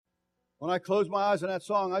When I close my eyes on that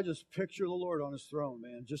song, I just picture the Lord on His throne,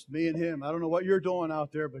 man. Just me and Him. I don't know what you're doing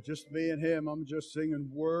out there, but just me and Him. I'm just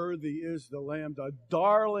singing, "Worthy is the Lamb, the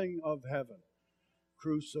darling of heaven,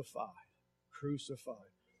 crucified,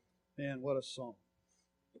 crucified." Man, what a song.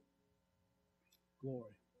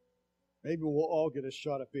 Glory. Maybe we'll all get a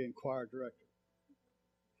shot at being choir director.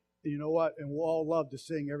 You know what? And we'll all love to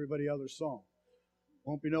sing everybody else's song.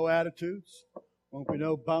 Won't be no attitudes. Won't be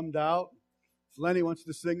no bummed out. If Lenny wants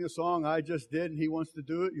to sing the song I just did and he wants to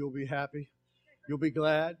do it, you'll be happy. You'll be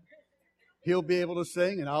glad. He'll be able to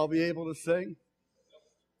sing and I'll be able to sing.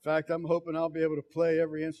 In fact, I'm hoping I'll be able to play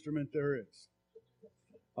every instrument there is.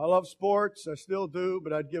 I love sports. I still do,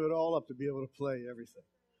 but I'd give it all up to be able to play everything.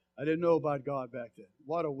 I didn't know about God back then.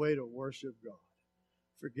 What a way to worship God.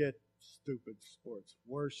 Forget stupid sports.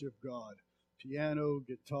 Worship God. Piano,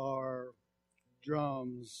 guitar,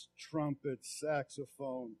 drums, trumpet,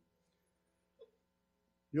 saxophone.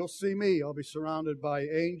 You'll see me. I'll be surrounded by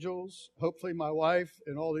angels, hopefully my wife,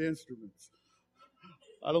 and all the instruments.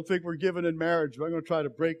 I don't think we're given in marriage, but I'm going to try to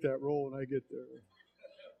break that rule when I get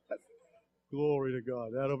there. Glory to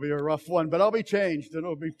God. That'll be a rough one, but I'll be changed and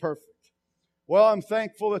it'll be perfect. Well, I'm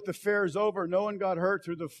thankful that the fair is over. No one got hurt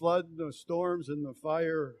through the flood, the storms, and the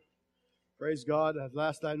fire. Praise God. At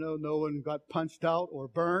last I know, no one got punched out or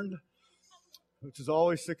burned, which is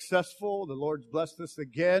always successful. The Lord's blessed us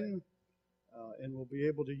again. And we'll be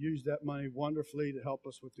able to use that money wonderfully to help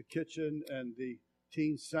us with the kitchen and the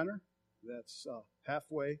teen center. That's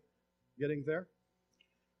halfway getting there.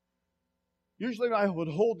 Usually I would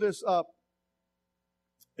hold this up.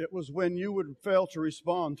 It was when you would fail to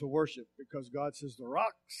respond to worship, because God says the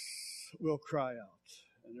rocks will cry out.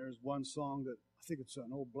 And there's one song that, I think it's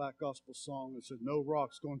an old black gospel song that said, "No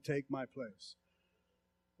rock's going to take my place."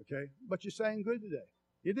 Okay? But you sang good today.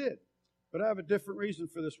 You did. But I have a different reason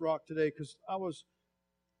for this rock today, because I was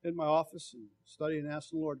in my office and studying and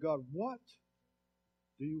asking the Lord, God, what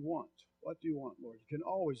do you want? What do you want, Lord? You can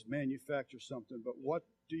always manufacture something, but what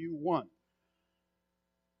do you want?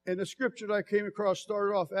 And the scripture that I came across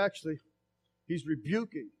started off, actually, He's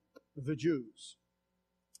rebuking the Jews.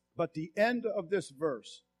 But the end of this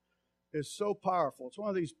verse is so powerful. It's one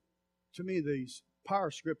of these, to me, these power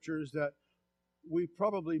scriptures that we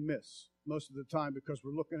probably miss most of the time because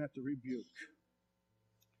we're looking at the rebuke.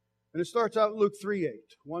 And it starts out Luke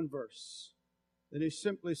 3:8, one verse. And He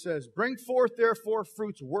simply says, "Bring forth therefore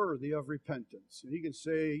fruits worthy of repentance." And you can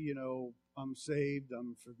say, I'm saved,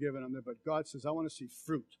 I'm forgiven, I'm there. But God says, I want to see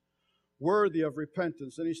fruit worthy of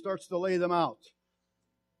repentance. And He starts to lay them out.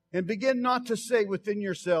 "And begin not to say within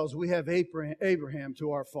yourselves, we have Abraham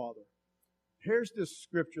to our father." Here's this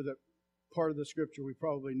scripture, that part of the scripture we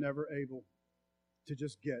probably never able to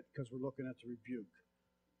just get because we're looking at the rebuke.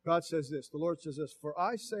 God says this, the Lord says this, "For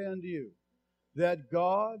I say unto you that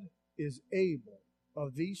God is able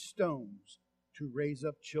of these stones to raise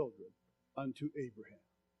up children unto Abraham."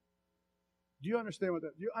 Do you understand what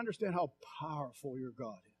that? Do you understand how powerful your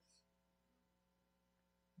God is?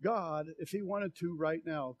 God, if He wanted to right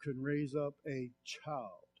now, could raise up a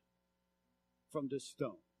child from this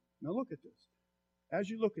stone. Now look at this. As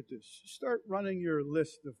you look at this, start running your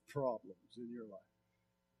list of problems in your life.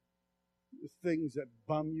 The things that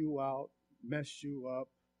bum you out, mess you up,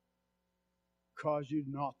 cause you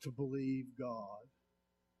not to believe God.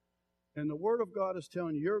 And the Word of God is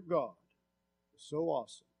telling you, your God is so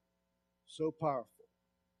awesome, so powerful.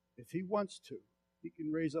 If He wants to, He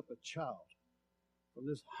can raise up a child from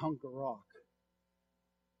this hunk of rock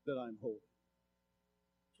that I'm holding.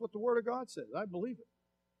 That's what the Word of God says. I believe it.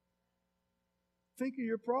 Think of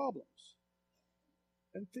your problems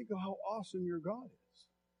and think of how awesome your God is.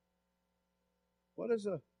 What is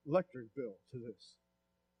an electric bill to this?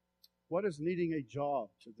 What is needing a job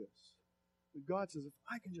to this? And God says, if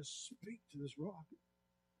I can just speak to this rock,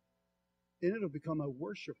 and it'll become a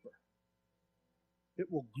worshiper.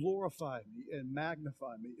 It will glorify me and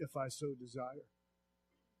magnify me if I so desire.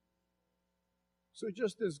 So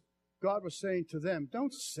just as God was saying to them,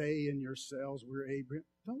 don't say in yourselves, we're Abraham.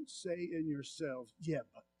 Don't say in yourselves, yeah,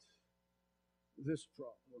 but this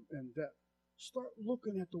problem and that. Start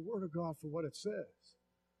looking at the Word of God for what it says.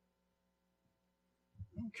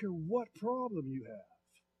 I don't care what problem you have.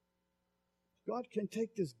 God can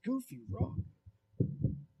take this goofy rock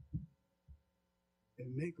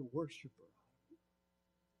and make a worshiper out of it.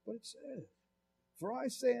 But it says, "For I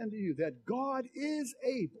say unto you that God is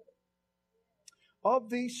able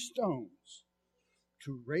of these stones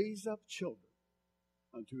to raise up children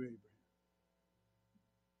unto Abraham."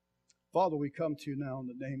 Father, we come to you now in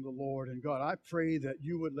the name of the Lord. And God, I pray that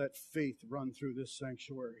you would let faith run through this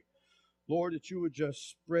sanctuary. Lord, that you would just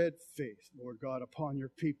spread faith, Lord God, upon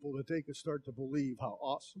your people, that they could start to believe how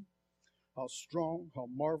awesome, how strong, how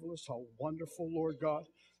marvelous, how wonderful, Lord God,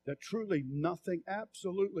 that truly nothing,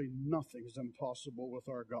 absolutely nothing is impossible with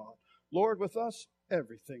our God. Lord, with us,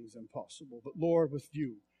 everything's impossible. But Lord, with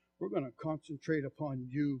you, we're going to concentrate upon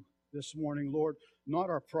you this morning, Lord, not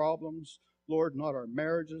our problems, Lord, not our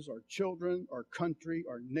marriages, our children, our country,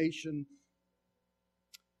 our nation,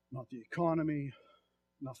 not the economy,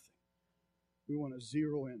 nothing. We want to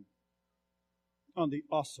zero in on the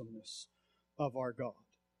awesomeness of our God.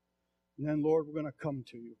 And then, Lord, we're going to come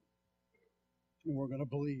to you. And we're going to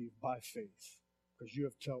believe by faith. Because you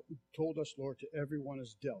have told us, Lord, to everyone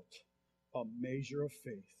is dealt a measure of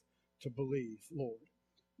faith to believe, Lord.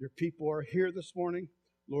 Your people are here this morning.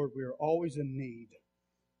 Lord, we are always in need.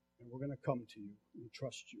 And we're going to come to you and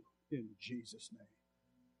trust you in Jesus'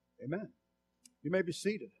 name. Amen. You may be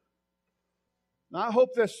seated. Now, I hope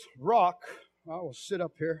this rock, I will sit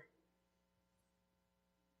up here.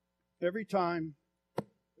 Every time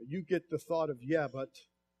you get the thought of, yeah, but,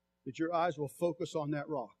 that your eyes will focus on that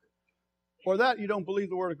rock. Or that you don't believe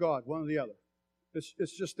the Word of God, one or the other.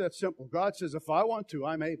 It's just that simple. God says, if I want to,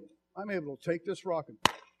 I'm able. I'm able to take this rock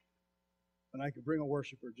and I can bring a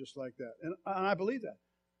worshiper just like that. And I believe that.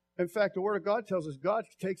 In fact, the Word of God tells us God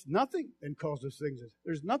takes nothing and causes things.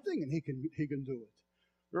 There's nothing and He can do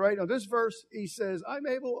it. Right? Now this verse, He says, I'm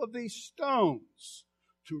able of these stones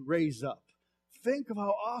to raise up. Think of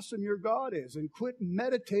how awesome your God is and quit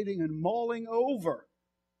meditating and mulling over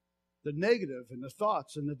the negative and the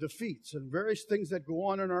thoughts and the defeats and various things that go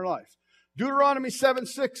on in our life. Deuteronomy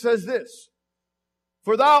 7:6 says this,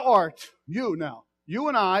 for thou art, you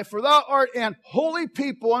and I, for thou art an holy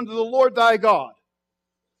people unto the Lord thy God.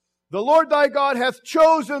 The Lord thy God hath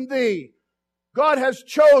chosen thee. God has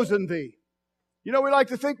chosen thee. You know, we like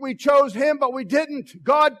to think we chose Him, but we didn't.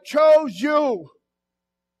 God chose you.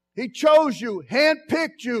 He chose you,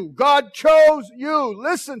 handpicked you. God chose you.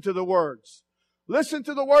 Listen to the words. Listen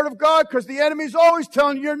to the Word of God, because the enemy's always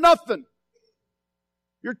telling you you're nothing.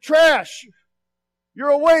 You're trash. You're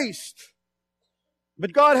a waste.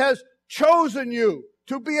 But God has chosen you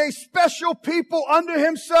to be a special people unto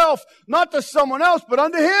Himself, not to someone else, but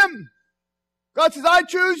unto Him. God says, I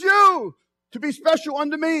choose you to be special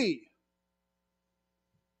unto me.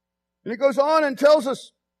 And He goes on and tells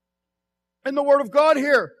us in the Word of God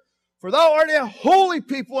here, for thou art a holy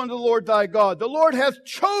people unto the Lord thy God. The Lord hath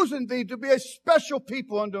chosen thee to be a special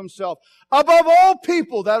people unto Himself, above all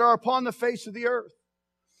people that are upon the face of the earth.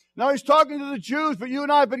 Now He's talking to the Jews, but you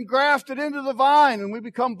and I have been grafted into the vine and we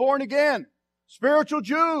become born again. Spiritual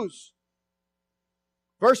Jews.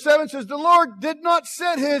 Verse 7 says, the Lord did not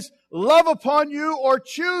set His love upon you or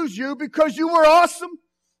choose you because you were awesome,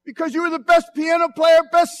 because you were the best piano player,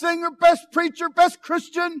 best singer, best preacher, best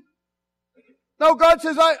Christian. No, God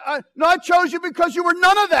says, I chose you because you were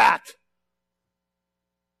none of that.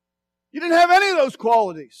 You didn't have any of those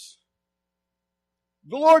qualities.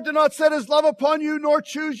 The Lord did not set His love upon you nor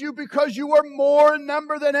choose you because you were more in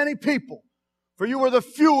number than any people, for you were the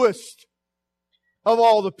fewest of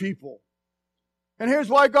all the people. And here's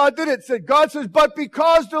why God did it. God says, but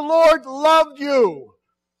because the Lord loved you.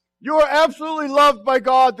 You are absolutely loved by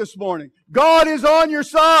God this morning. God is on your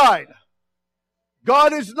side.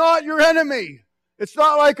 God is not your enemy. It's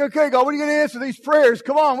not like, okay, God, when are you going to answer these prayers?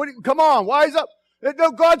 Come on, wise up.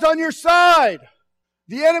 No, God's on your side.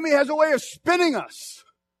 The enemy has a way of spinning us.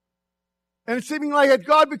 And it's seeming like that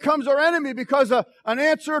God becomes our enemy because an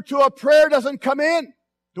answer to a prayer doesn't come in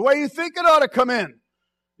the way you think it ought to come in.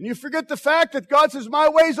 And you forget the fact that God says, my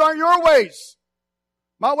ways aren't your ways.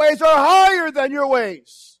 My ways are higher than your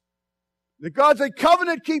ways. That God's a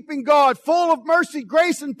covenant-keeping God, full of mercy,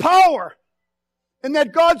 grace, and power. And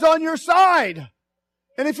that God's on your side.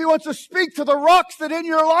 And if He wants to speak to the rocks that in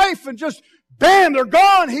your life and just, bam, they're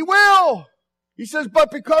gone, He will. He says, but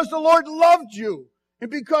because the Lord loved you, and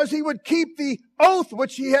because He would keep the oath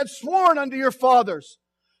which He had sworn unto your fathers,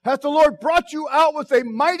 hath the Lord brought you out with a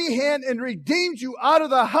mighty hand and redeemed you out of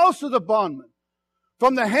the house of the bondman,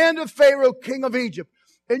 from the hand of Pharaoh, king of Egypt.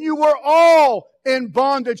 And you were all in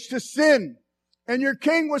bondage to sin, and your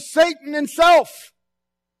king was Satan himself.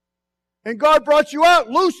 And God brought you out,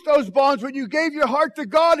 loosed those bonds when you gave your heart to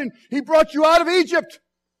God, and He brought you out of Egypt,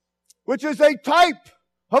 which is a type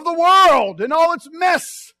of the world and all its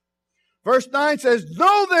mess. Verse 9 says,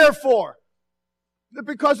 know therefore, that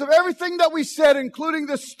because of everything that we said, including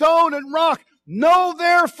the stone and rock, know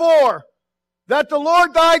therefore that the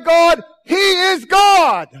Lord thy God, He is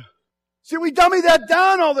God. See, we dummy that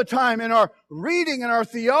down all the time in our reading and our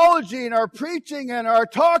theology and our preaching and our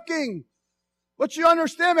talking. But you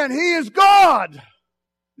understand, man, He is God.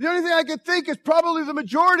 The only thing I can think is probably the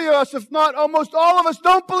majority of us, if not almost all of us,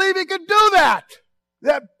 don't believe He can do that.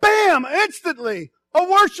 That bam, instantly, a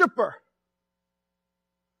worshiper.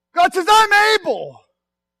 God says, I'm able.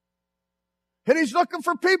 And He's looking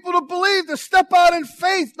for people to believe, to step out in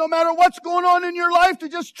faith, no matter what's going on in your life, to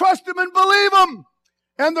just trust Him and believe Him.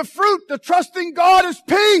 And the fruit, the trusting God, is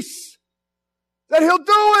peace. That He'll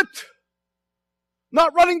do it.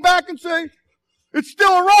 Not running back and saying, it's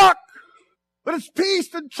still a rock. But it's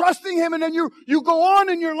peace and trusting Him. And then you go on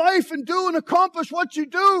in your life and do and accomplish what you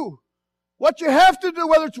do. What you have to do,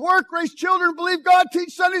 whether it's work, raise children, believe God,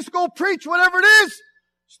 teach Sunday school, preach, whatever it is.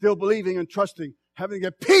 Still believing and trusting, having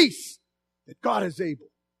a peace that God is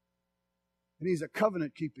able. And He's a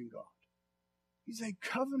covenant-keeping God. He's a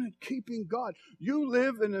covenant-keeping God. You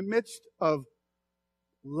live in the midst of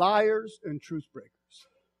liars and truth breakers.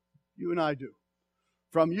 You and I do.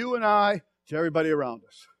 From you and I to everybody around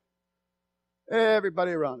us.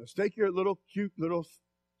 Everybody around us. Take your little cute little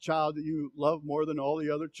child that you love more than all the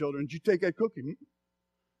other children. Did you take that cookie?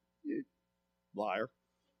 You liar.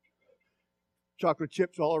 Chocolate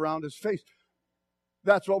chips all around his face.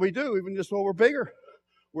 That's what we do, even just when we're bigger.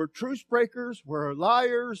 We're truce breakers. We're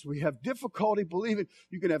liars. We have difficulty believing.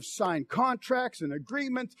 You can have signed contracts and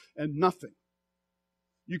agreements and nothing.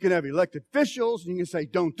 You can have elected officials and you can say,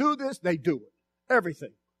 don't do this. They do it.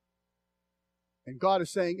 Everything. And God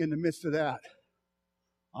is saying in the midst of that,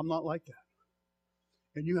 I'm not like that.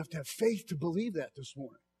 And you have to have faith to believe that this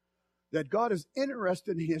morning. That God is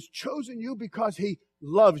interested and He has chosen you because He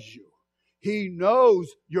loves you. He knows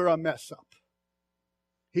you're a mess up.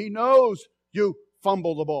 He knows you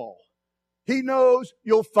fumble the ball. He knows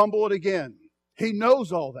you'll fumble it again. He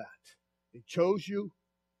knows all that. He chose you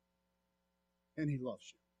and He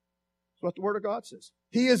loves you. That's what the Word of God says.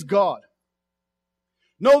 He is God.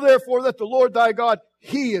 Know therefore that the Lord thy God,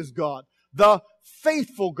 He is God, the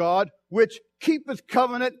faithful God, which keepeth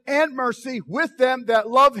covenant and mercy with them that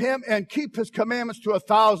love Him and keep His commandments to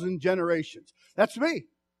 1,000 generations. That's me.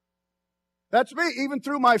 That's me. Even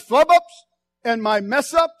through my flub-ups and my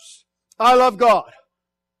mess-ups, I love God.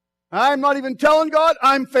 I'm not even telling God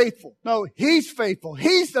I'm faithful. No, He's faithful.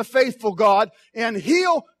 He's the faithful God, and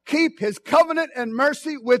He'll keep His covenant and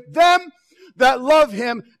mercy with them that love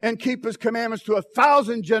Him and keep His commandments to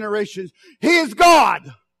 1,000 generations. He is God.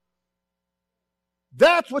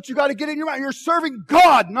 That's what you got to get in your mind. You're serving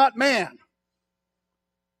God, not man.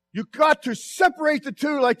 You got to separate the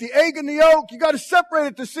two like the egg and the yolk. You got to separate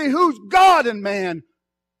it to see who's God and man.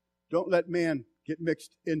 Don't let man get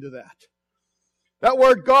mixed into that. That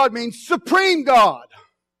word God means supreme God.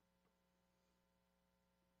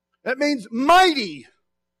 It means mighty.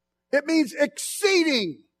 It means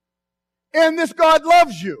exceeding. And this God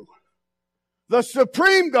loves you. The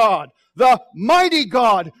supreme God, the mighty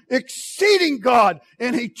God, exceeding God.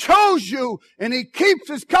 And He chose you and He keeps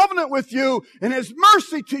His covenant with you and His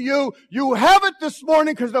mercy to you. You have it this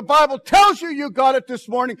morning because the Bible tells you you got it this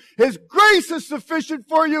morning. His grace is sufficient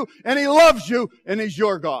for you and He loves you and He's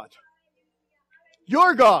your God.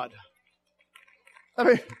 Your God. I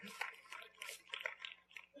mean,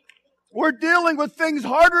 we're dealing with things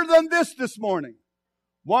harder than this morning.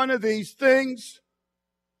 One of these things,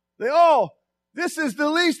 this is the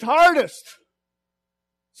least hardest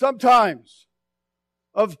sometimes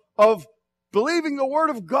of believing the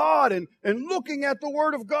Word of God and looking at the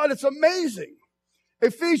Word of God. It's amazing.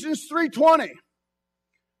 Ephesians 3:20.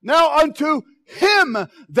 Now unto Him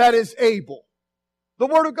that is able. The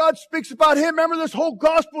Word of God speaks about Him. Remember, this whole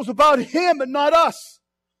gospel is about Him and not us.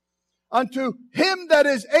 Unto Him that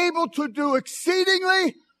is able to do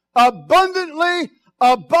exceedingly, abundantly,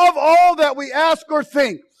 above all that we ask or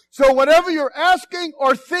think. So whatever you're asking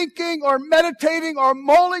or thinking or meditating or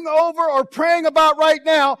mulling over or praying about right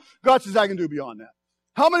now, God says, I can do beyond that.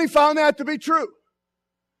 How many found that to be true?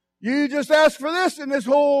 You just ask for this and this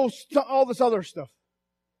all this other stuff.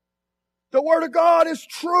 The Word of God is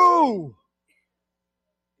true.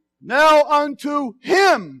 Now unto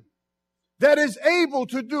Him that is able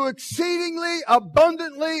to do exceedingly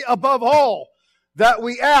abundantly above all that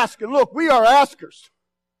we ask. And look, we are askers.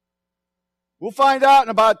 We'll find out in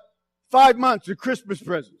about 5 months the Christmas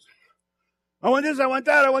presents. I want this, I want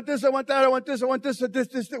that, I want this, I want that, I want this, I want this,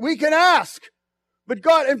 this. We can ask. But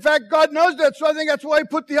God, in fact, God knows that, so I think that's why He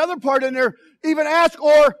put the other part in there. Even ask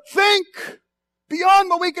or think beyond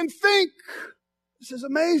what we can think. This is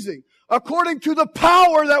amazing. According to the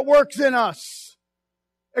power that works in us.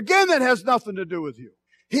 Again, that has nothing to do with you.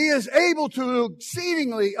 He is able to do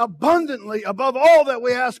exceedingly abundantly above all that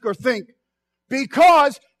we ask or think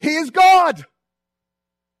because He is God.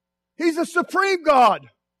 He's the supreme God.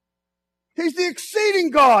 He's the exceeding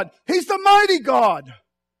God. He's the mighty God.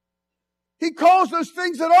 He calls those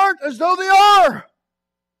things that aren't as though they are.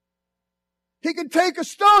 He can take a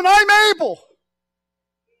stone. I'm able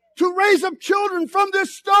to raise up children from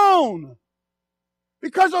this stone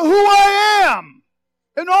because of who I am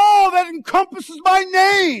and all that encompasses my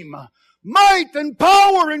name. Might and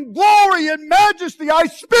power and glory and majesty. I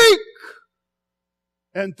speak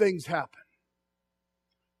and things happen.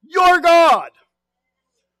 Your God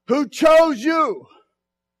who chose you.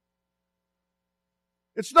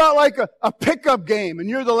 It's not like a pickup game and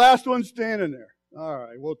you're the last one standing there. All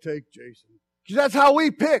right, we'll take Jason. Because that's how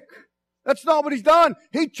we pick. That's not what he's done.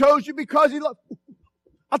 He chose you because he loves you.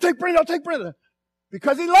 I'll take Brenda.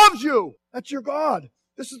 Because he loves you. That's your God.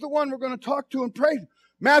 This is the one we're going to talk to and pray.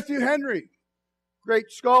 Matthew Henry,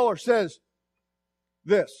 great scholar, says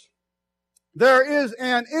this. There is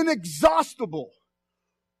an inexhaustible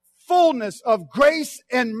fullness of grace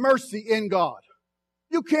and mercy in God.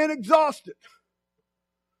 You can't exhaust it.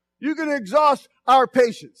 You can exhaust our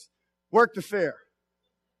patience. Work the fair.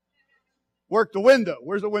 Work the window.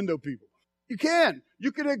 Where's the window people? You can.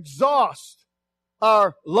 You can exhaust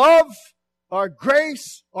our love, our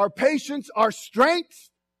grace, our patience, our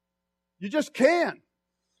strength. You just can.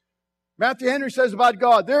 Matthew Henry says about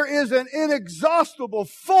God, there is an inexhaustible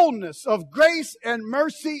fullness of grace and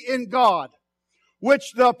mercy in God,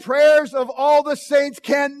 which the prayers of all the saints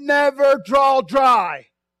can never draw dry.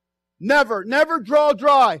 Never draw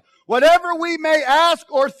dry. Whatever we may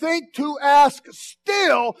ask or think to ask,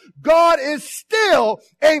 still, God is still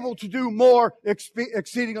able to do more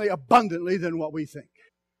exceedingly abundantly than what we think.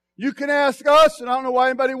 You can ask us, and I don't know why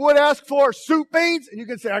anybody would ask for soup beans, and you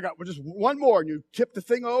can say, I got just one more, and you tip the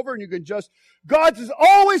thing over, and you can just, God's is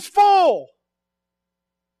always full.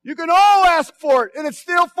 You can all ask for it, and it's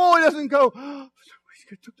still full. He doesn't go, oh,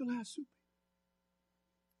 I took the last soup.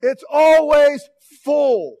 It's always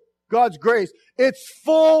full, God's grace. It's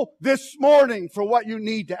full this morning for what you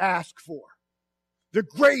need to ask for. The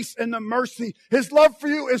grace and the mercy, His love for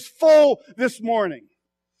you is full this morning.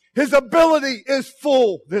 His ability is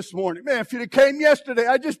full this morning. Man, if you'd came yesterday,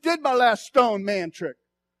 I just did my last stone man trick.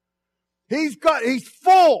 He's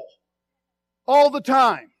full all the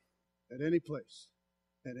time, at any place,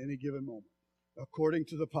 at any given moment, according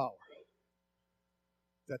to the power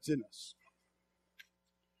that's in us.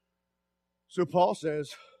 So Paul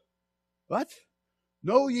says, what?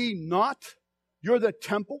 Know ye not you're the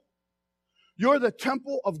temple? You're the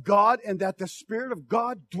temple of God, and that the Spirit of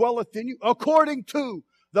God dwelleth in you, according to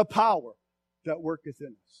the power that worketh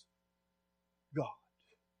in us. God.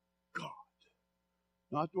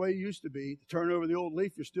 Not the way you used to be. To turn over the old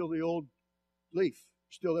leaf, you're still the old leaf.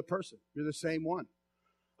 You're still that person. You're the same one.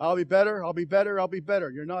 I'll be better.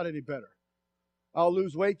 You're not any better. I'll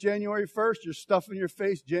lose weight January 1st. You're stuffing your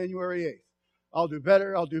face January 8th. I'll do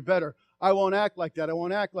better. I won't act like that.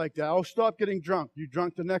 I'll stop getting drunk. You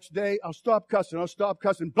drunk the next day? I'll stop cussing.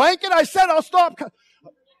 Blanket, I said I'll stop cussing.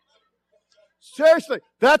 Seriously,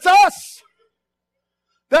 that's us.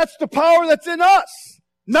 That's the power that's in us.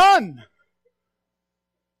 None.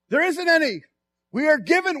 There isn't any. We are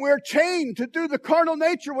chained to do the carnal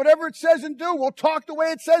nature, whatever it says and do. We'll talk the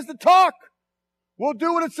way it says to talk. We'll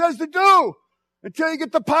do what it says to do until you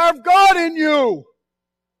get the power of God in you.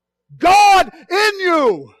 God in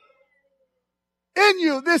you. In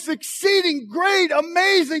you, this exceeding great,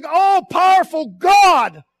 amazing, all-powerful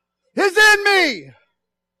God is in me.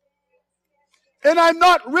 And I'm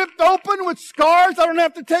not ripped open with scars. I don't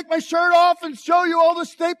have to take my shirt off and show you all the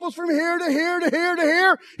staples from here to here to here to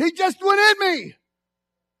here. He just went in me.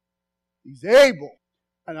 He's able.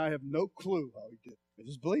 And I have no clue how he did it. I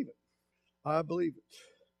just believe it. I believe it.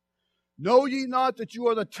 Know ye not that you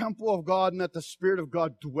are the temple of God and that the Spirit of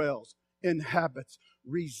God dwells, inhabits,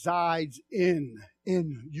 resides in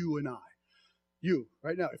you and I. You,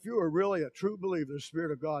 right now, if you are really a true believer, the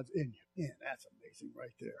Spirit of God's in you. Man, that's amazing right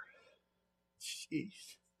there.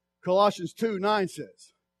 Jeez. Colossians 2:9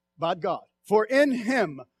 says, about God, for in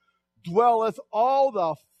Him dwelleth all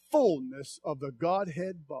the fullness of the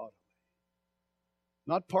Godhead bodily.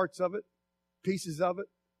 Not parts of it, pieces of it,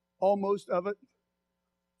 almost of it,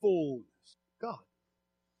 fullness. God.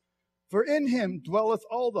 For in Him dwelleth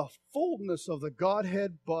all the fullness of the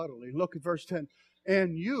Godhead bodily. Look at verse 10.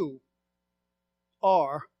 And you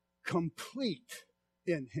are complete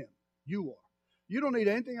in Him. You are. You don't need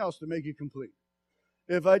anything else to make you complete.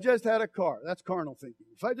 If I just had a car, that's carnal thinking.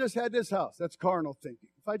 If I just had this house, that's carnal thinking.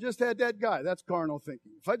 If I just had that guy, that's carnal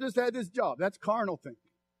thinking. If I just had this job, that's carnal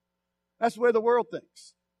thinking. That's the way the world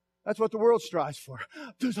thinks. That's what the world strives for.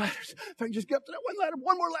 Those ladders. If I can just get up to that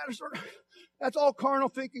one more ladder. Sort of. That's all carnal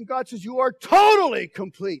thinking. God says, you are totally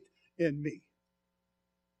complete in me.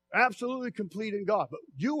 Absolutely complete in God. But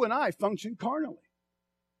you and I function carnally.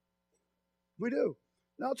 We do.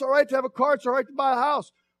 Now, it's all right to have a car. It's all right to buy a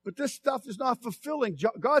house. But this stuff is not fulfilling.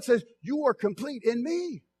 God says, you are complete in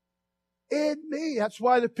me. In me. That's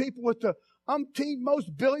why the people with the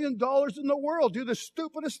most $1 billion in the world do the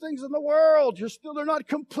stupidest things in the world. They're not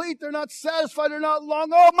complete. They're not satisfied. They're not long.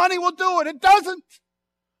 Oh, money will do it. It doesn't.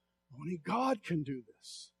 Only God can do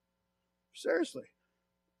this. Seriously.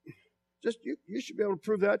 You should be able to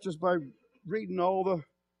prove that just by reading all the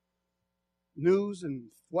news and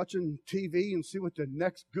watching TV and see what the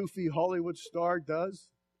next goofy Hollywood star does.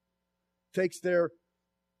 Takes their,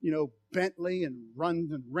 Bentley and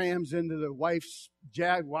runs and rams into the wife's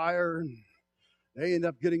Jaguar, and they end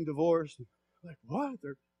up getting divorced. Like, what?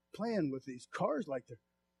 They're playing with these cars like they're,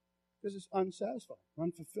 because it's unsatisfying,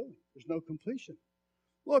 unfulfilling. There's no completion.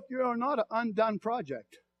 Look, you are not an undone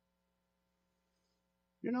project.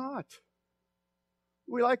 You're not.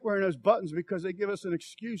 We like wearing those buttons because they give us an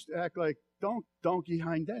excuse to act like donkey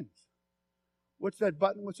hind ends. What's that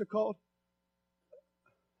button? What's it called?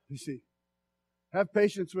 You see, have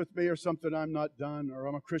patience with me or something. I'm not done, or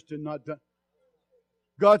I'm a Christian not done.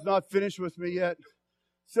 God's not finished with me yet.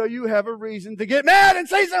 So you have a reason to get mad and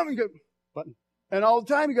say something. Button. And all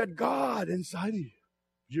the time you got God inside of you.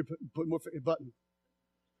 You put more button.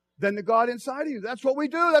 Then the God inside of you. That's what we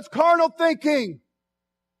do. That's carnal thinking.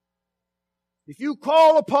 If you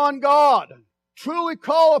call upon God, truly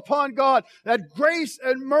call upon God, that grace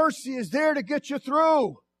and mercy is there to get you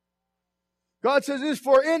through. God says this,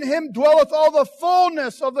 for in Him dwelleth all the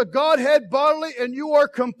fullness of the Godhead bodily, and you are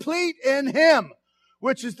complete in Him,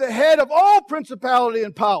 which is the head of all principality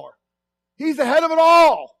and power. He's the head of it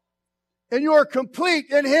all. And you are complete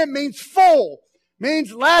in Him means full,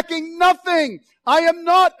 means lacking nothing. I am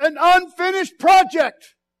not an unfinished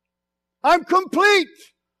project. I'm complete.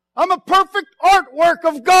 I'm a perfect artwork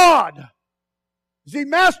of God. He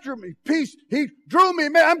mastered me. Peace. He drew me.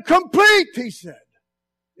 I'm complete, He said,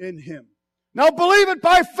 in Him. Now believe it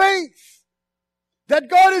by faith that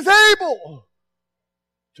God is able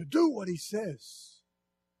to do what He says.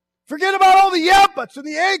 Forget about all the yeah buts and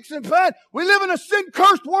the aches and pains. We live in a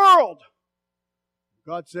sin-cursed world.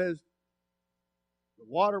 God says, the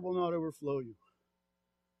water will not overflow you,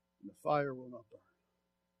 and the fire will not burn.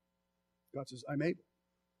 God says, I'm able.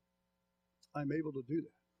 I'm able to do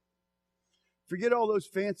that. Forget all those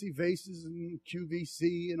fancy vases and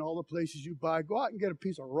QVC and all the places you buy. Go out and get a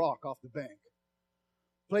piece of rock off the bank.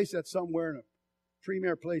 Place that somewhere in a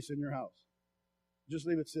premier place in your house. Just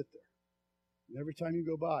leave it sit there. And every time you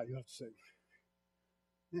go by, you have to say,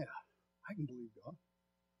 yeah, I can believe God.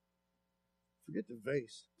 Forget the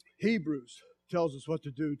vase. Hebrews tells us what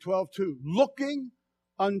to do. 12:2. Looking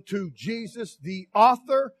unto Jesus, the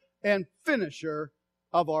author and finisher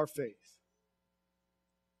of our faith.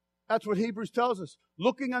 That's what Hebrews tells us.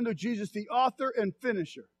 Looking unto Jesus, the author and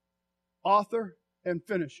finisher. Author and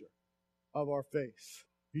finisher of our faith.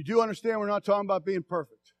 You do understand we're not talking about being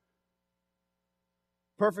perfect.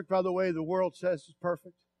 Perfect, by the way, the world says is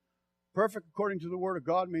perfect. Perfect, according to the Word of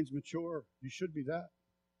God, means mature. You should be that.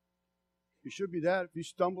 You should be that. If you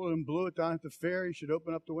stumbled and blew it down at the fair, you should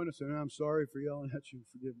open up the window and say, I'm sorry for yelling at you.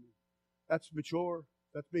 Forgive me. That's mature.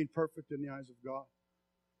 That's being perfect in the eyes of God.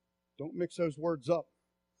 Don't mix those words up.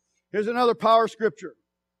 Here's another power scripture.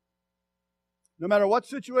 No matter what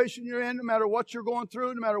situation you're in, no matter what you're going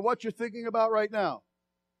through, no matter what you're thinking about right now,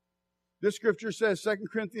 this scripture says, 2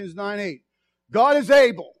 Corinthians 9:8, God is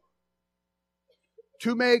able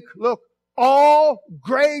to make, all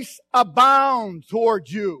grace abound toward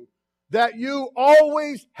you, that you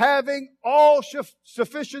always having all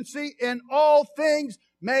sufficiency in all things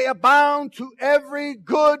may abound to every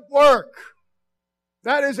good work.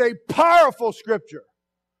 That is a powerful scripture.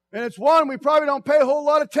 And it's one we probably don't pay a whole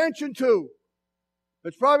lot of attention to.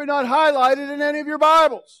 It's probably not highlighted in any of your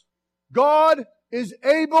Bibles. God is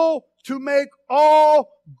able to make all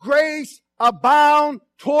grace abound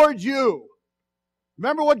toward you.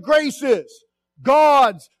 Remember what grace is.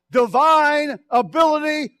 God's divine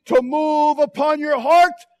ability to move upon your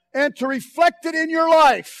heart and to reflect it in your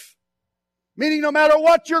life. Meaning no matter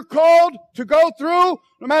what you're called to go through,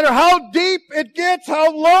 no matter how deep it gets,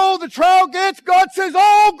 how low the trial gets, God says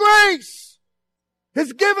all grace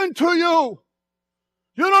is given to you.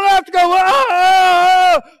 You don't have to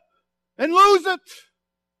go and lose it.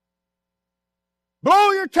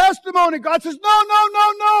 Blow your testimony. God says,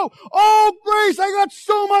 no. All grace, I got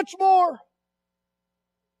so much more.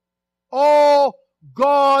 All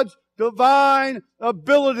God's divine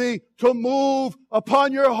ability to move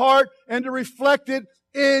upon your heart and to reflect it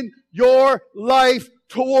in your life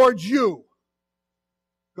towards you.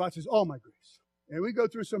 God says, all my grace. And we go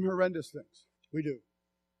through some horrendous things. We do.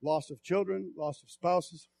 Loss of children, loss of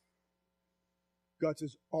spouses. God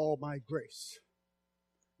says, all my grace.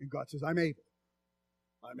 And God says, I'm able.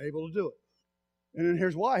 I'm able to do it. And then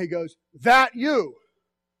here's why. He goes, that you,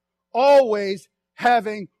 always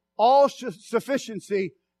having all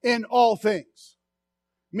sufficiency in all things.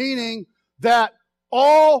 Meaning that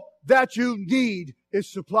all that you need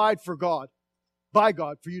is supplied by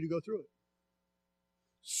God for you to go through it.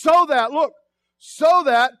 So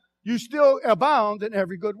that you still abound in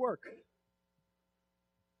every good work.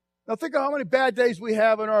 Now think of how many bad days we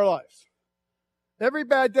have in our lives. Every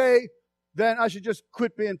bad day, then I should just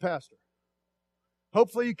quit being pastor.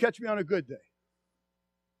 Hopefully you catch me on a good day.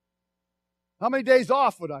 How many days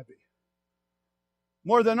off would I be?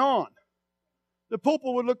 More than on. The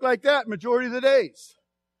pulpit would look like that majority of the days.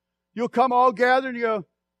 You'll come all gathered and you go,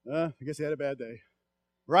 I guess I had a bad day.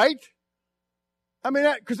 Right? I mean,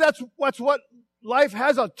 because that's what life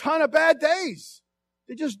has, a ton of bad days.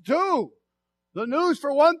 They just do. The news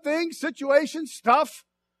for one thing, situations, stuff.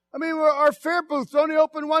 I mean, our fair booth's only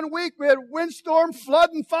open 1 week. We had windstorm,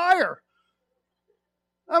 flood, and fire.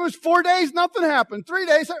 That was 4 days, nothing happened. 3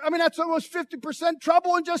 days, I mean, that's almost 50%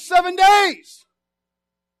 trouble in just 7 days.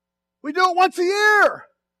 We do it once a year.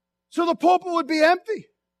 So the pulpit would be empty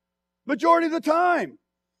majority of the time.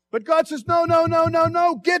 But God says,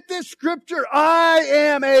 no. Get this scripture. I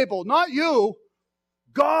am able, not you.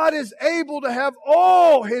 God is able to have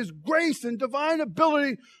all His grace and divine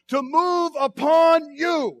ability to move upon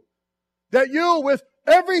you. That you, with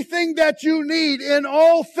everything that you need in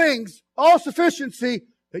all things, all sufficiency,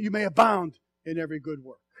 that you may abound in every good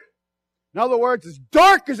work. In other words, as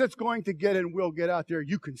dark as it's going to get and will get out there,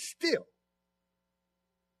 you can still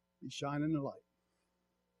be shining the light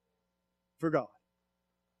for God.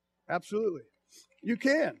 Absolutely. You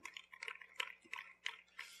can.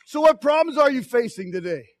 So what problems are you facing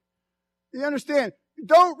today? You understand?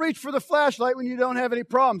 Don't reach for the flashlight when you don't have any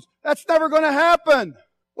problems. That's never going to happen.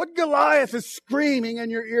 What Goliath is screaming in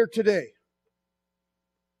your ear today?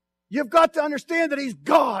 You've got to understand that He's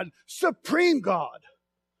God, supreme God.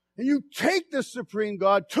 And you take this supreme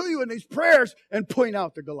God to you in these prayers and point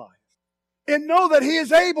out the Goliath. And know that He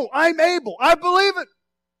is able. I'm able. I believe it.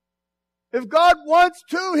 If God wants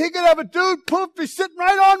to, He could have a dude, poof, be sitting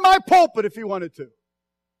right on my pulpit if He wanted to.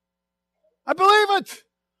 I believe it.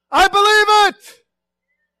 I believe it.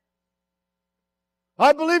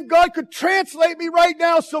 I believe God could translate me right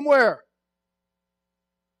now somewhere.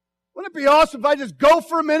 Wouldn't it be awesome if I just go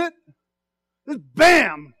for a minute? Just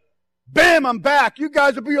bam. Bam, I'm back. You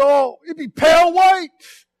guys would be you'd be pale white.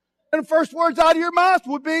 And the first words out of your mouth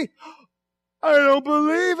would be, I don't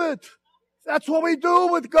believe it. That's what we do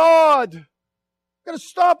with God. We've got to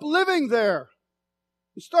stop living there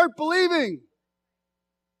and start believing.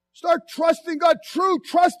 Start trusting God. True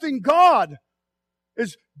trusting God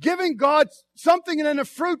is giving God something and then a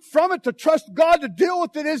fruit from it to trust God to deal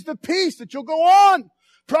with it is the peace that you'll go on.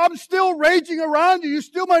 Problems still raging around you. You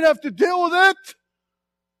still might have to deal with it.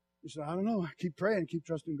 You say, I don't know. Keep praying. Keep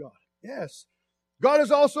trusting God. Yes. God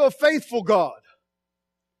is also a faithful God.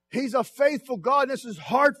 He's a faithful God. This is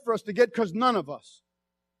hard for us to get because none of us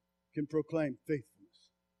can proclaim faithfulness.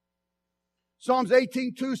 Psalms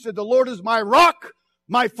 18:2 said, the Lord is my rock,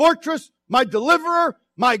 my fortress, my deliverer,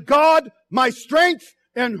 my God, my strength,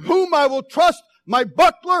 in whom I will trust, my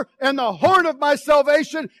buckler and the horn of my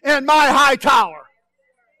salvation and my high tower.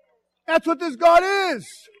 That's what this God is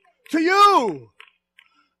to you.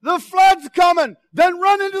 The flood's coming, then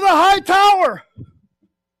run into the high tower.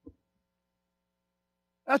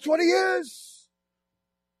 That's what He is.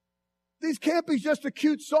 These can't be just a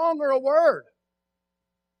cute song or a word.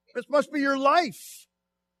 This must be your life.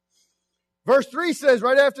 Verse 3 says,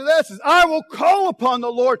 right after that, says, I will call upon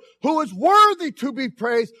the Lord who is worthy to be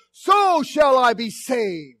praised. So shall I be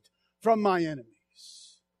saved from my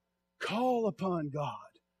enemies. Call upon God.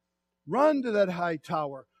 Run to that high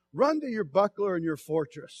tower. Run to your buckler and your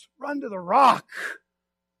fortress. Run to the rock.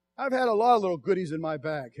 I've had a lot of little goodies in my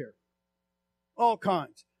bag here. All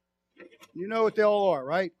kinds. You know what they all are,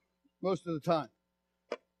 right? Most of the time.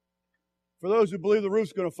 For those who believe the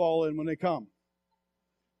roof's going to fall in when they come,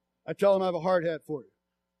 I tell them I have a hard hat for you.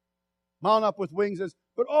 Mount up with wings is,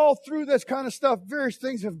 but all through this kind of stuff, various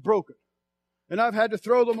things have broken. And I've had to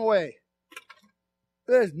throw them away.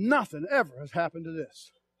 There's nothing ever has happened to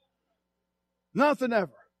this. Nothing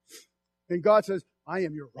ever. And God says, I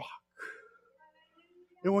am your rock.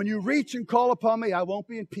 And when you reach and call upon me, I won't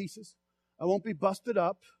be in pieces. I won't be busted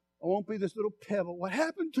up. I won't be this little pebble. What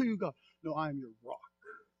happened to you, God? No, I am your rock.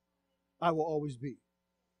 I will always be.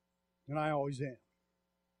 And I always am.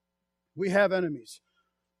 We have enemies.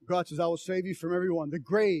 God says, I will save you from everyone. The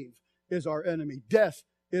grave is our enemy. Death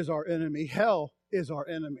is our enemy. Hell is our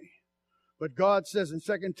enemy. But God says in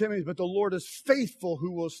 2 Timothy, but the Lord is faithful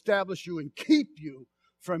who will establish you and keep you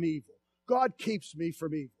from evil. God keeps me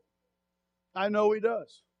from evil. I know He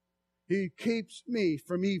does. He keeps me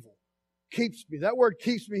from evil. Keeps me. That word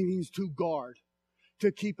keeps me means to guard,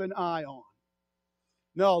 to keep an eye on.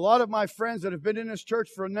 Now, a lot of my friends that have been in this church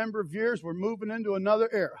for a number of years, we're moving into another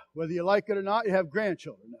era. Whether you like it or not, you have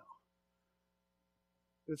grandchildren now.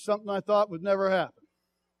 It's something I thought would never happen.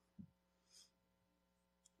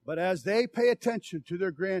 But as they pay attention to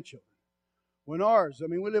their grandchildren, when ours,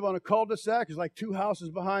 we live on a cul-de-sac, it's like 2 houses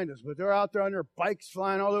behind us, but they're out there on their bikes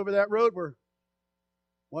flying all over that road, we're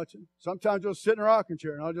watching. Sometimes they'll sit in a rocking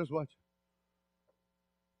chair and I'll just watch.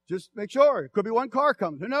 Just make sure. It could be one car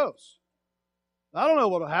coming. Who knows? I don't know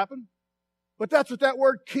what will happen. But that's what that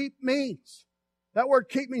word keep means. That word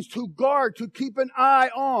keep means to guard, to keep an eye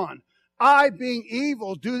on. I, being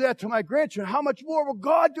evil, do that to my grandchildren. How much more will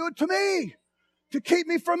God do it to me? To keep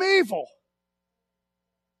me from evil.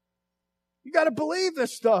 You got to believe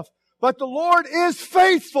this stuff. But the Lord is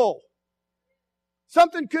faithful.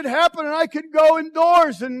 Something could happen and I could go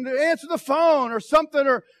indoors and answer the phone or something,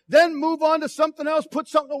 or then move on to something else, put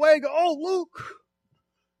something away, go, oh, Luke.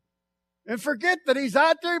 And forget that He's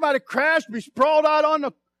out there. He might have crashed, be sprawled out on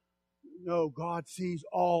the... No, God sees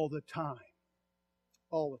all the time.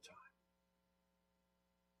 All the time.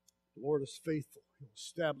 The Lord is faithful. He'll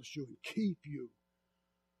establish you and keep you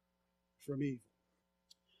from evil.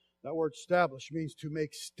 That word establish means to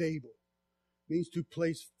make stable. Means to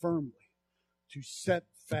place firmly. To set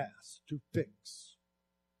fast. To fix.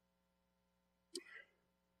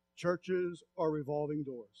 Churches are revolving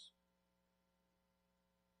doors.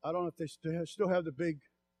 I don't know if they still have the big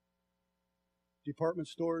department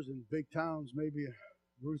stores in big towns. Maybe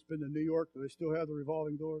Ruth's been to New York. Do they still have the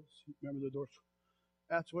revolving doors? Remember the doors?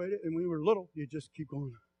 That's the way it is. And when we were little, you just keep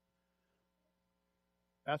going.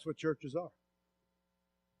 That's what churches are.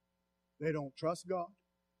 They don't trust God,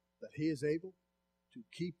 that He is able to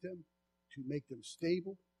keep them, to make them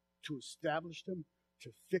stable, to establish them, to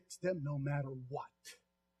fix them no matter what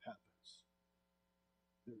happens.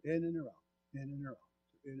 They're in and they're out, in and they're out.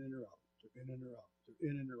 In and they're out. They're in and they're out.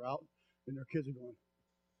 They're in and they're out. And their kids are going.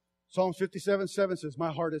 Psalms 57:7 says,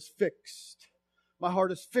 my heart is fixed. My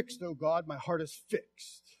heart is fixed, O God. My heart is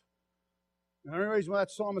fixed. And the only reason why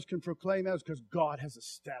that psalmist can proclaim that is because God has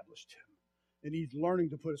established him. And he's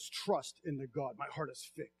learning to put his trust into God. My heart is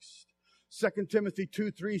fixed. 2 Timothy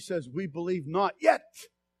 2:3 says, we believe not, yet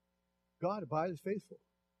God abides faithful.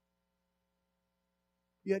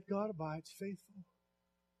 Yet God abides faithful.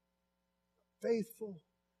 Faithful.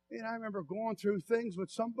 And I remember going through things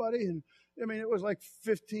with somebody, and it was like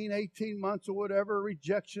 15, 18 months or whatever,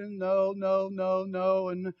 rejection, no.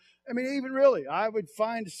 And even really, I would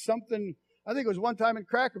find something. I think it was one time in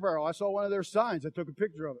Cracker Barrel, I saw one of their signs. I took a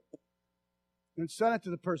picture of it and sent it to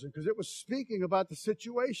the person because it was speaking about the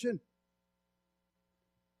situation.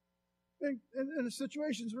 And the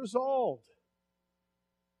situation's resolved.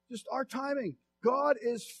 Just our timing. God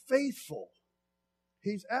is faithful.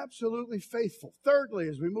 He's absolutely faithful. Thirdly,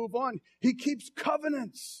 as we move on, He keeps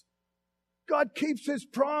covenants. God keeps His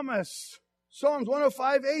promise. Psalms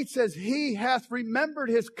 105:8 says, He hath remembered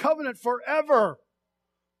His covenant forever.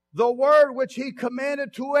 The word which He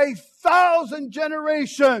commanded to 1,000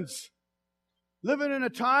 generations. Living in a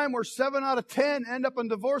time where 7 out of 10 end up in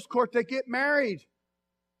divorce court, they get married.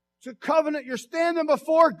 It's a covenant. You're standing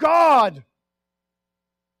before God.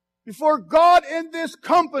 Before God in this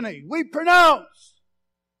company, we pronounce.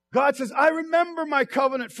 God says, I remember my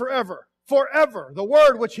covenant forever. Forever. The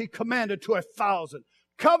word which He commanded to 1,000.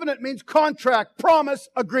 Covenant means contract, promise,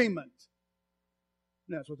 agreement.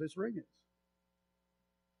 And that's what this ring is.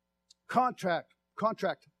 Contract,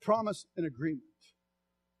 promise, and agreement.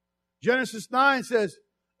 Genesis 9 says,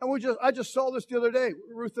 and I just saw this the other day,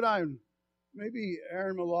 Ruth and I, and maybe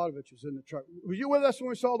Aaron Miladovich was in the truck. Were you with us when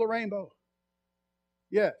we saw the rainbow?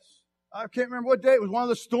 Yes. I can't remember what day. It was one of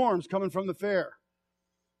the storms coming from the fair.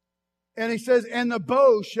 And he says, and the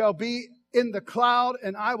bow shall be in the cloud,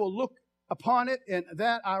 and I will look upon it, and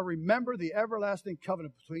that I remember the everlasting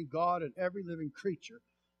covenant between God and every living creature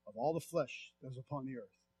of all the flesh that is upon the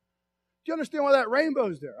earth. Do you understand why that rainbow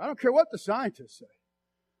is there? I don't care what the scientists say.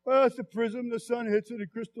 Well, it's the prism, the sun hits it, it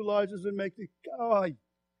crystallizes and makes it... Oh,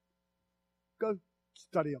 go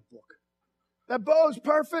study a book. That bow is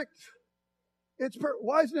perfect. It's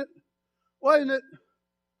Why isn't it? Why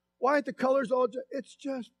aren't the colors all... It's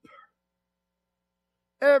just perfect.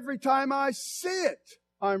 Every time I see it,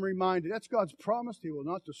 I'm reminded. That's God's promise. He will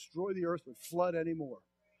not destroy the earth with flood anymore.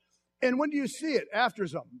 And when do you see it? After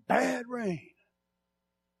some bad rain.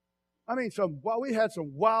 I mean, we had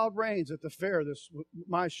some wild rains at the fair,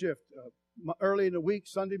 my shift, early in the week,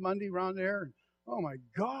 Sunday, Monday, around there. Oh my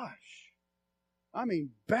gosh. I mean,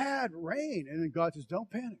 bad rain. And then God says, don't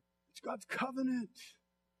panic. It's God's covenant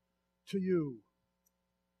to you.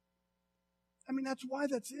 I mean, that's why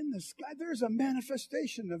that's in the sky. There's a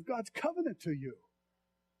manifestation of God's covenant to you.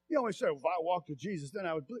 You always say, well, if I walked with Jesus, then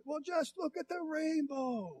I would believe. Well, just look at the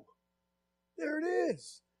rainbow. There it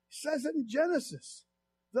is. It says it in Genesis.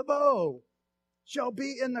 The bow shall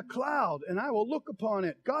be in the cloud, and I will look upon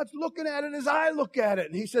it. God's looking at it as I look at it.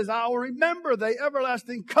 And he says, I will remember the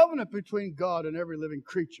everlasting covenant between God and every living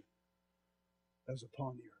creature as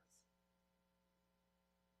upon the earth.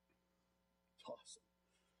 It's awesome.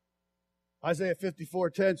 Isaiah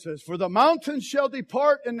 54:10 says, for the mountains shall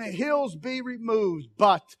depart and the hills be removed,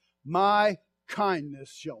 but my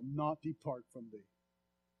kindness shall not depart from thee.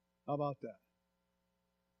 How about that?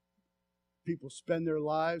 People spend their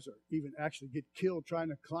lives or even actually get killed trying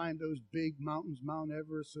to climb those big mountains, Mount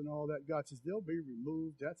Everest and all that. God says, they'll be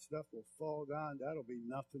removed. That stuff will fall down. That'll be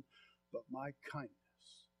nothing. But my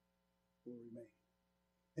kindness will remain.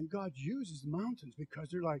 And God uses the mountains because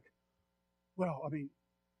they're like, well, I mean,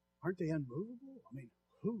 aren't they unmovable? I mean,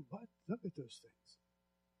 what? Look at those things.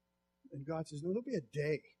 And God says, no, there'll be a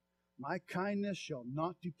day. My kindness shall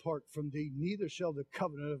not depart from thee, neither shall the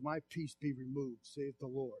covenant of my peace be removed, saith the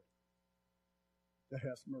Lord that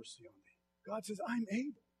hath mercy on thee. God says, I'm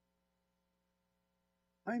able.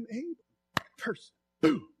 I'm able. Person.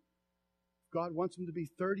 Boom. God wants him to be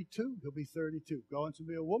 32, he'll be 32. God wants him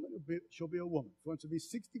to be a woman, she'll be a woman. If he wants to be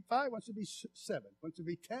 65, wants to be 7, wants to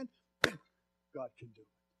be 10, God can do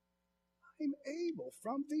it. I'm able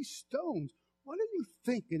from these stones. What are you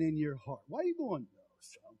thinking in your heart? Why are you going, no, I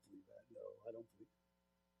don't believe that. No, I don't believe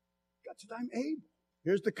that. God said, I'm able.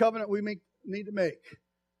 Here's the covenant we need to make.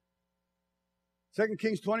 2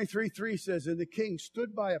 Kings 23:3 says, and the king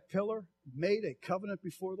stood by a pillar, made a covenant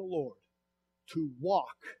before the Lord, to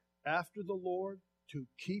walk after the Lord, to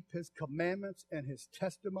keep his commandments and his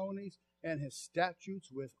testimonies and his statutes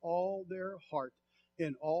with all their heart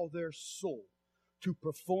and all their soul, to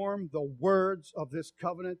perform the words of this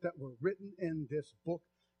covenant that were written in this book.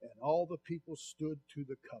 And all the people stood to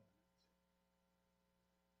the covenant.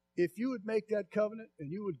 If you would make that covenant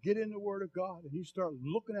and you would get in the Word of God and you start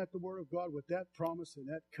looking at the Word of God with that promise and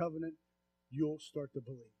that covenant, you'll start to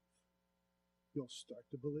believe. You'll start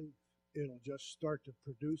to believe. It'll just start to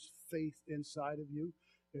produce faith inside of you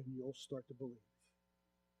and you'll start to believe.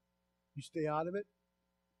 You stay out of it,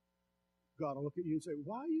 God will look at you and say,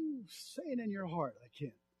 why are you saying in your heart, I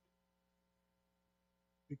can't?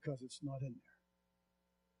 Because it's not in there.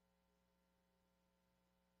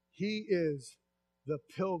 He is the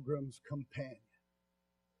pilgrim's companion.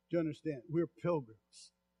 Do you understand? We're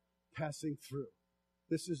pilgrims passing through.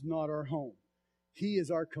 This is not our home. He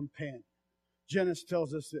is our companion. Genesis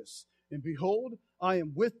tells us this, and behold, I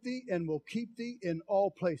am with thee and will keep thee in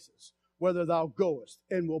all places, whither thou goest,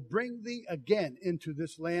 and will bring thee again into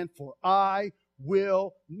this land, for I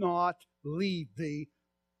will not leave thee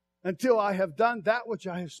until I have done that which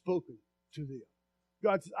I have spoken to thee.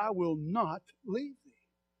 God says, I will not leave thee.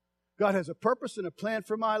 God has a purpose and a plan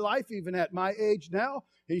for my life, even at my age now.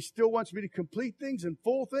 He still wants me to complete things and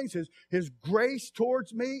full things. His grace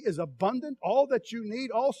towards me is abundant. All that you need,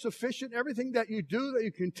 all sufficient, everything that you do, that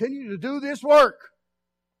you continue to do this work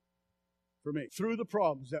for me through the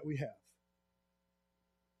problems that we have.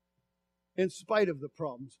 In spite of the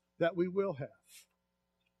problems that we will have.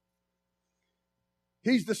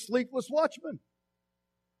 He's the sleepless watchman.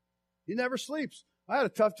 He never sleeps. I had a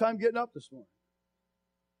tough time getting up this morning.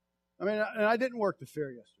 And I didn't work the fair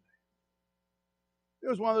yesterday. It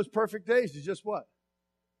was one of those perfect days. It's just what?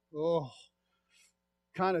 Oh,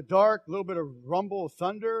 kind of dark, a little bit of rumble of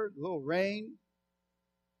thunder, a little rain,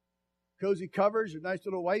 cozy covers, your nice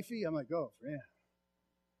little wifey. I'm like, oh, man.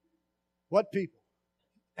 What people?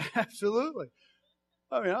 Absolutely.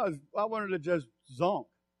 I wanted to just zonk.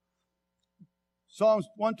 Psalms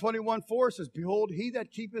 121:4 says, behold, he that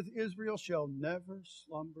keepeth Israel shall never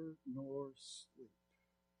slumber nor sleep.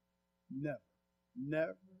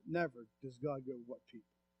 Never does God go, what people?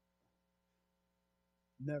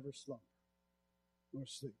 Never slumber nor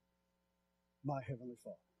sleep. My heavenly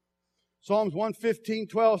Father. Psalms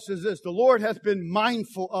 115:12 says this, the Lord hath been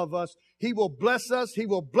mindful of us. He will bless us. He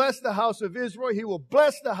will bless the house of Israel. He will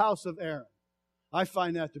bless the house of Aaron. I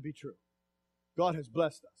find that to be true. God has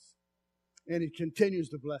blessed us. And He continues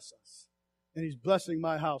to bless us. And He's blessing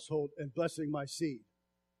my household and blessing my seed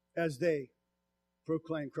as they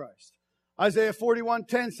proclaim Christ. Isaiah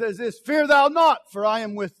 41:10 says this, Fear thou not, for I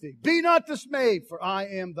am with thee. Be not dismayed, for I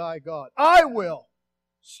am thy God. I will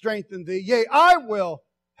strengthen thee. Yea, I will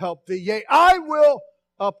help thee. Yea, I will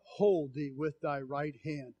uphold thee with thy right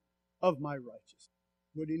hand of my righteousness.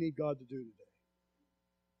 What do you need God to do today?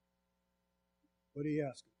 What are you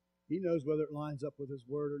asking? He knows whether it lines up with His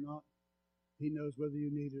Word or not. He knows whether you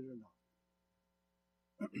need it or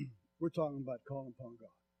not. We're talking about calling upon God.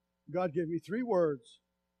 God gave me 3 words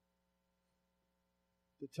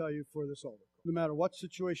to tell you for this altar. No matter what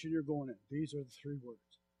situation you're going in, these are the 3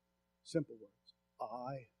 words. Simple words.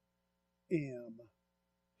 I am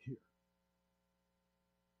here.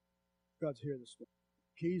 God's here this morning.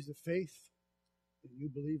 Keys to faith, and you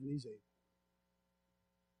believe and He's able.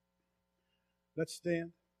 Let's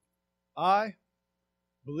stand. I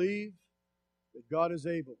believe that God is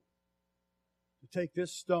able to take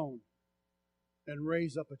this stone and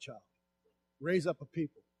raise up a child, raise up a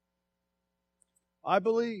people. I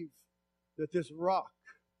believe that this rock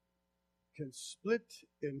can split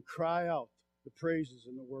and cry out the praises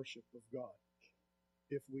and the worship of God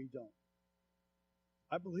if we don't.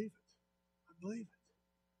 I believe it. I believe it.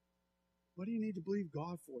 What do you need to believe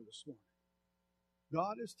God for this morning?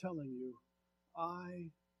 God is telling you,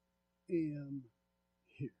 I am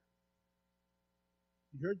here.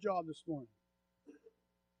 Your job this morning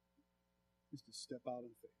is to step out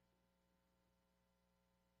in faith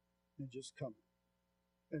and just come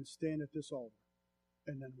and stand at this altar,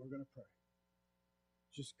 and then we're going to pray.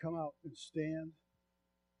 Just come out and stand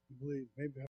and believe. Maybe